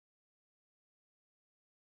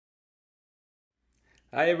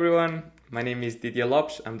Hi everyone, my name is Didier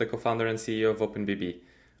Lopes. I'm the co-founder and CEO of OpenBB.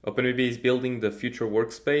 OpenBB is building the future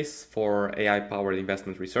workspace for AI-powered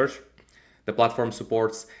investment research. The platform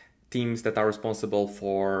supports teams that are responsible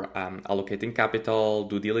for allocating capital,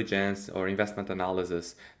 due diligence, or investment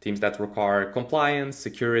analysis, teams that require compliance,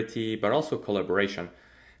 security, but also collaboration.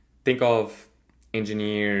 Think of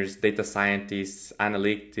engineers, data scientists,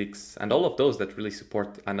 analytics, and all of those that really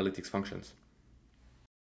support analytics functions.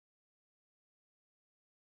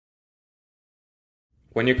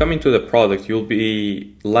 When you come into the product, you'll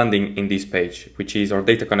be landing in this page, which is our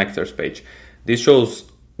data connectors page. This shows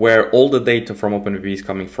where all the data from OpenBB is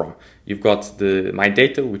coming from. You've got my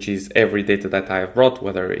data, which is every data that I have brought,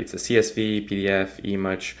 whether it's a CSV, PDF,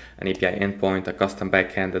 image, an API endpoint, a custom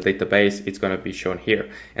backend, a database, it's going to be shown here.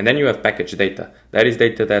 And then you have package data. That is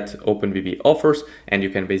data that OpenBB offers, and you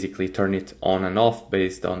can basically turn it on and off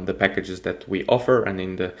based on the packages that we offer. And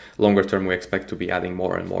in the longer term, we expect to be adding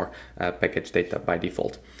more and more package data by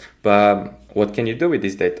default. But what can you do with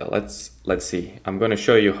this data? Let's see. I'm going to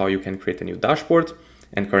show you how you can create a new dashboard.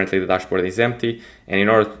 And currently the dashboard is empty. And in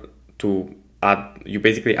order to add, you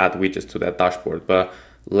basically add widgets to that dashboard. But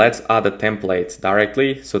let's add a template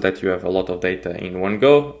directly so that you have a lot of data in one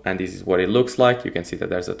go. And this is what it looks like. You can see that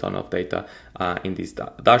there's a ton of data in this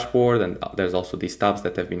dashboard. And there's also these tabs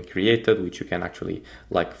that have been created, which you can actually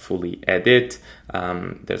like fully edit.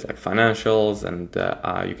 There's like financials, and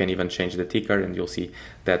you can even change the ticker, and you'll see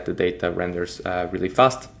that the data renders really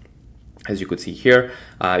fast. As you could see here,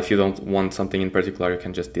 if you don't want something in particular, you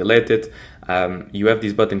can just delete it. You have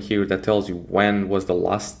this button here that tells you when was the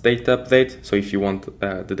last data update. So if you want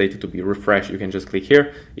the data to be refreshed, you can just click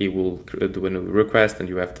here. It will do a new request, and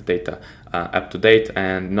you have the data up to date.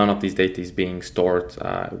 And none of this data is being stored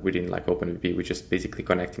within like OpenBB, which is basically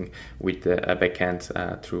connecting with a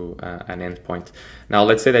backend through an endpoint. Now,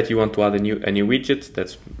 let's say that you want to add a new widget.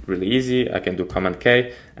 That's really easy. I can do Command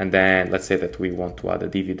K, and then let's say that we want to add a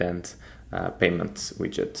dividend payments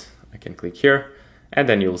widget. I can click here, and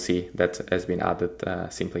then you'll see that has been added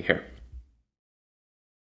simply here.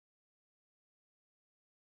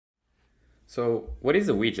 So what is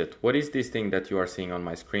a widget? What is this thing that you are seeing on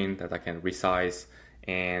my screen that I can resize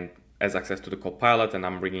and has access to the Copilot and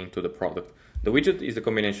I'm bringing to the product? The widget is a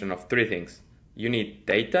combination of three things. You need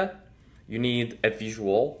data, you need a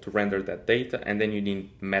visual to render that data, and then you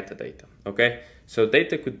need metadata, okay? So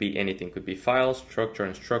data could be anything, could be files, structure,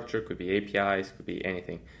 unstructured, could be APIs, could be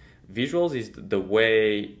anything. Visuals is the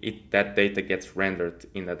way that data gets rendered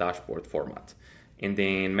in a dashboard format. And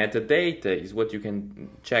then metadata is what you can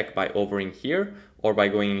check by hovering here or by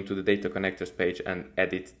going into the data connectors page and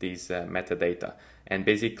edit these metadata. And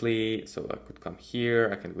basically, so I could come here,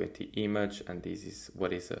 I can go into image, and this is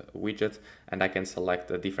what is a widget, and I can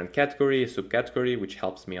select a different category, a subcategory, which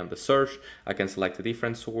helps me on the search. I can select a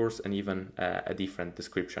different source and even a different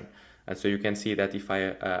description. And so you can see that if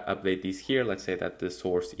I update this here, let's say that the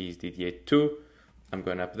source is DDA2, I'm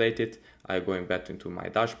going to update it. I'm going back into my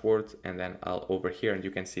dashboard, and then I'll over here, and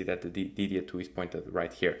you can see that the DDA2 is pointed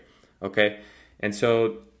right here. Okay, and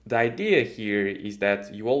so the idea here is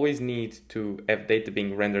that you always need to have data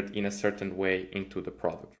being rendered in a certain way into the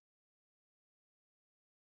product.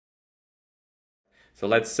 So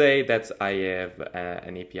let's say that I have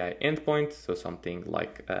an API endpoint, so something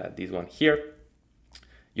like this one here.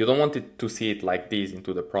 You don't want it to see it like this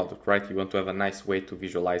into the product, right? You want to have a nice way to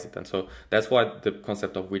visualize it. And so that's why the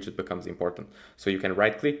concept of widget becomes important. So you can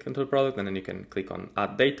right click into the product, and then you can click on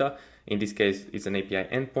add data. In this case, it's an API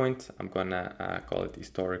endpoint. I'm gonna call it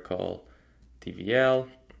historical TVL.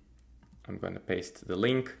 I'm gonna paste the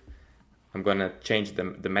link. I'm gonna change the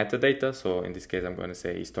metadata. So in this case, I'm gonna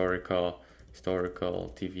say historical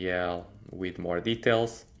TVL with more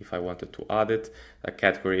details. If I wanted to add it, a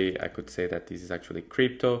category, I could say that this is actually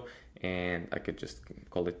crypto, and I could just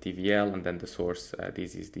call it TVL, and then the source,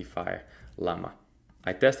 this is DeFi Llama.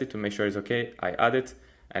 I test it to make sure it's okay. I add it,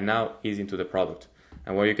 and now it's into the product.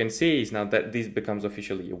 And what you can see is now that this becomes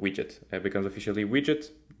officially a widget. It becomes officially a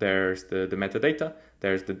widget. There's the metadata,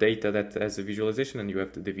 there's the data that has a visualization, and you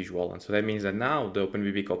have the visual. And so that means that now the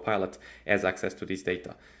OpenBB Copilot has access to this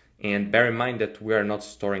data. And bear in mind that we are not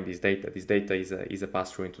storing this data. This data is a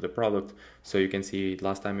pass-through into the product. So you can see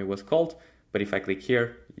last time it was called, but if I click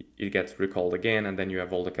here, it gets recalled again, and then you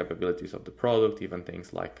have all the capabilities of the product, even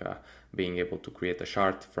things like being able to create a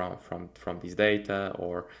chart from this data,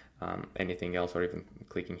 or anything else, or even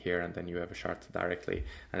clicking here, and then you have a chart directly.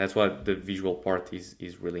 And that's why the visual part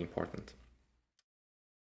is really important.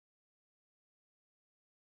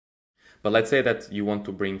 But let's say that you want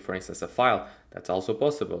to bring, for instance, a file. That's also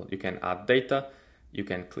possible. You can add data. I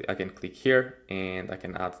can click here, and I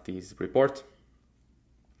can add this report.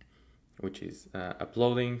 which is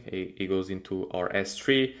uploading. It goes into our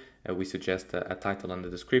S3. We suggest a title and the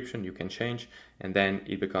description you can change, and then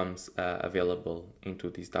it becomes available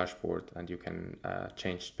into this dashboard, and you can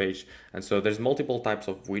change page. And so there's multiple types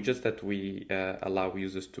of widgets that we allow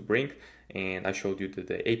users to bring. And I showed you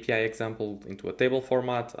the API example into a table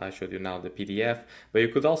format. I showed you now the PDF, but you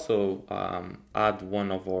could also add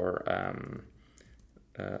one of our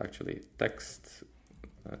actually text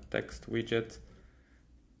widget,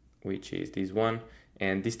 which is this one.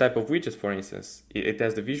 And this type of widget, for instance, it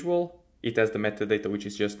has the visual, it has the metadata, which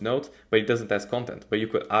is just note, but it doesn't have content, but you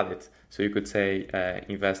could add it. So you could say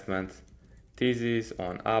investment thesis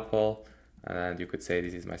on Apple, and you could say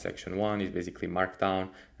this is my section 1, it's basically marked down,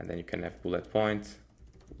 and then you can have bullet point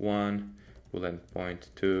 1, bullet point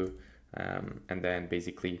 2, and then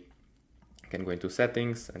basically you can go into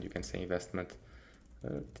settings and you can say investment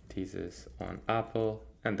thesis on Apple,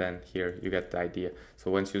 and then here you get the idea. So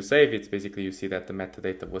once you save it, basically you see that the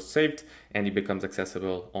metadata was saved and it becomes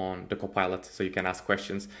accessible on the Copilot, so you can ask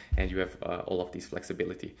questions and you have all of this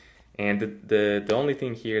flexibility. And the only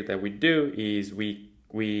thing here that we do is we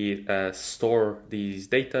store these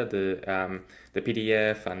data, the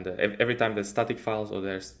PDF, and every time there's static files or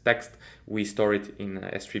there's text, we store it in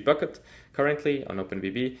a S3 bucket currently on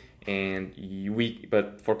OpenBB. And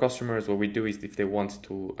but for customers, what we do is if they want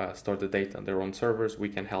to store the data on their own servers, we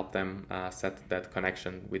can help them set that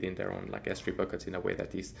connection within their own like S3 buckets in a way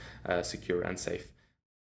that is secure and safe.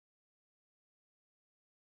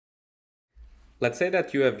 Let's say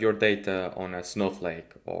that you have your data on a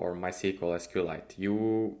Snowflake or MySQL SQLite.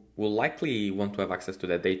 You will likely want to have access to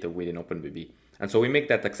that data within OpenBB. And so we make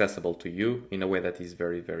that accessible to you in a way that is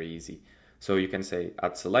very, very easy. So you can say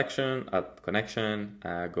add selection, add connection,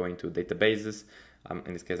 go into databases.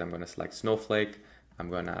 In this case, I'm going to select Snowflake. I'm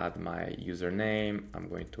going to add my username. I'm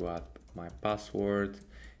going to add my password,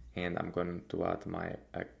 and I'm going to add my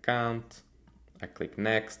account. I click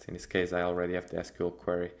next. In this case, I already have the SQL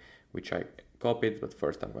query, which I copied, but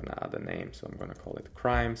first I'm going to add a name. So I'm going to call it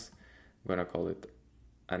crimes. I'm going to call it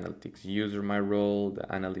analytics user, my role, the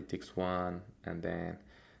analytics one, and then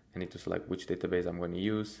I need to select which database I'm going to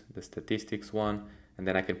use, the statistics one, and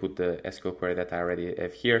then I can put the SQL query that I already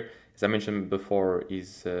have here. As I mentioned before,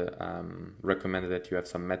 is recommended that you have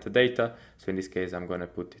some metadata. So in this case, I'm going to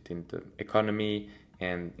put it in the economy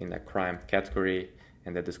and in a crime category,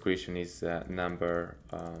 and the description is number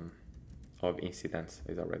of incidents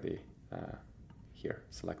is already here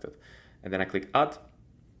selected. And then I click add,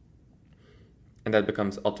 and that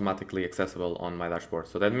becomes automatically accessible on my dashboard.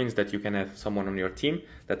 So that means that you can have someone on your team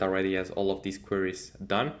that already has all of these queries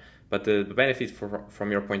done. But the benefit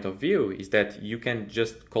from your point of view is that you can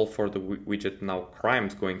just call for the widget now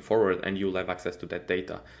crimes going forward, and you'll have access to that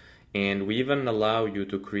data. And we even allow you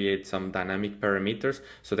to create some dynamic parameters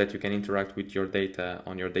so that you can interact with your data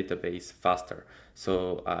on your database faster.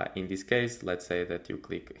 So in this case, let's say that you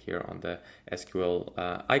click here on the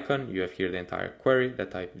SQL icon, you have here the entire query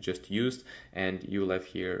that I've just used, and you'll have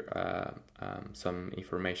here some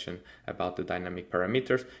information about the dynamic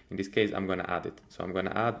parameters. In this case, I'm going to add it. So I'm going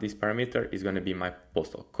to add this parameter is going to be my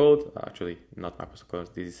postal code. Actually, not my postal code,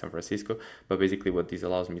 this is San Francisco. But basically what this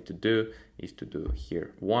allows me to do is to do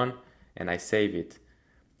here 1, and I save it.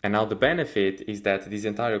 And now the benefit is that this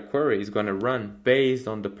entire query is going to run based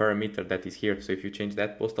on the parameter that is here. So if you change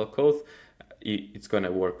that postal code, it's going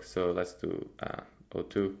to work. So let's do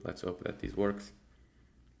 02. Let's hope that this works.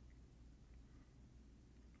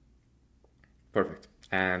 Perfect.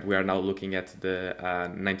 And we are now looking at the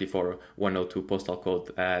 94102 postal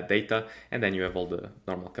code data, and then you have all the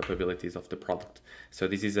normal capabilities of the product. So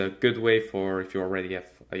this is a good way for if you already have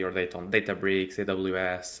your data on Databricks,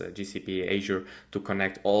 AWS, GCP, Azure, to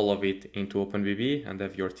connect all of it into OpenBB and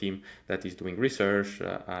have your team that is doing research,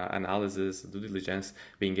 analysis, due diligence,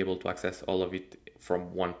 being able to access all of it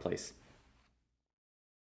from one place.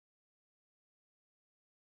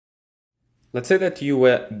 Let's say that you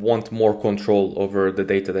want more control over the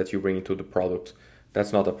data that you bring into the product.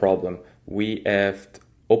 That's not a problem. We have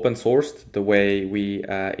open sourced the way we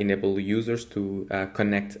enable users to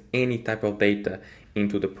connect any type of data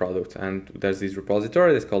into the product. And there's this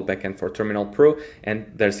repository that's called Backend for Terminal Pro.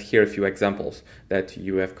 And there's here a few examples that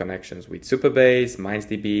you have connections with Supabase,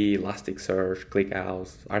 MindDB, Elasticsearch,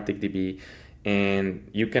 ClickHouse, ArcticDB. And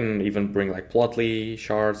you can even bring like Plotly,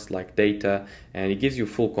 shards, like data, and it gives you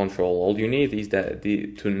full control. All you need is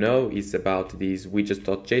to know is about this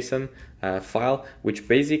widgets.json file, which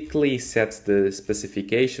basically sets the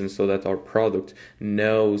specifications so that our product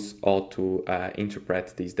knows how to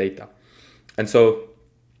interpret this data. And so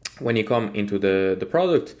when you come into the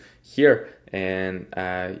product here, and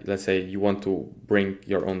let's say you want to bring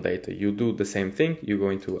your own data. You do the same thing. You're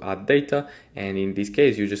going to add data, and in this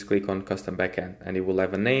case, you just click on custom backend, and it will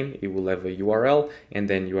have a name, it will have a URL, and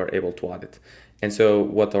then you are able to add it. And so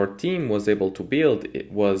what our team was able to build,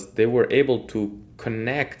 it was they were able to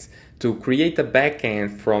connect, to create a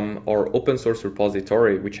backend from our open source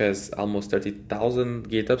repository, which has almost 30,000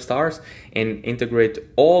 GitHub stars, and integrate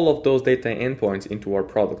all of those data endpoints into our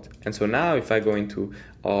product. And so now if I go into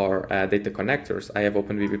our data connectors, I have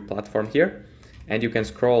OpenBB platform here, and you can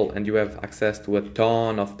scroll and you have access to a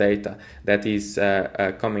ton of data that is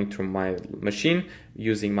coming through my machine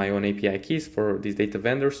using my own API keys for these data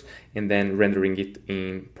vendors, and then rendering it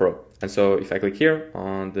in Pro. And so if I click here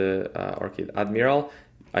on the Orchid Admiral,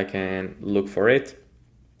 I can look for it,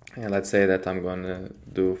 and let's say that I'm gonna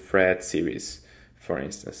do Fred series, for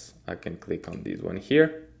instance. I can click on this one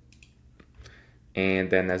here, and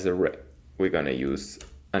then as a rate, we're gonna use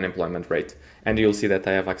unemployment rate, and you'll see that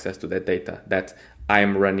I have access to that data that I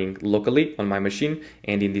am running locally on my machine,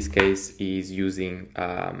 and in this case is using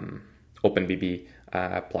OpenBB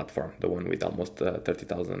platform, the one with almost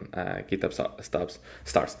 30,000 GitHub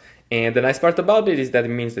stars. And the nice part about it is that it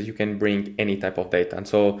means that you can bring any type of data. And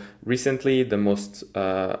so recently, the most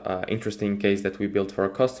interesting case that we built for our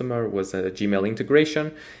customer was a Gmail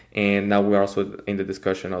integration. And now we're also in the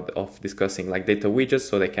discussion of discussing like data widgets,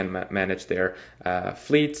 so they can manage their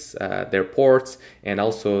fleets, their ports, and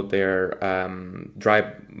also their dry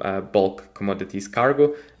bulk commodities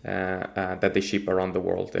cargo that they ship around the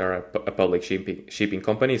world. They are a public shipping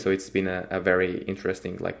company, so it's been a very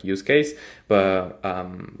interesting like use case. But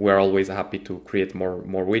we're always happy to create more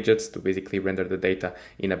widgets to basically render the data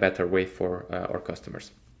in a better way for our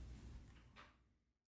customers.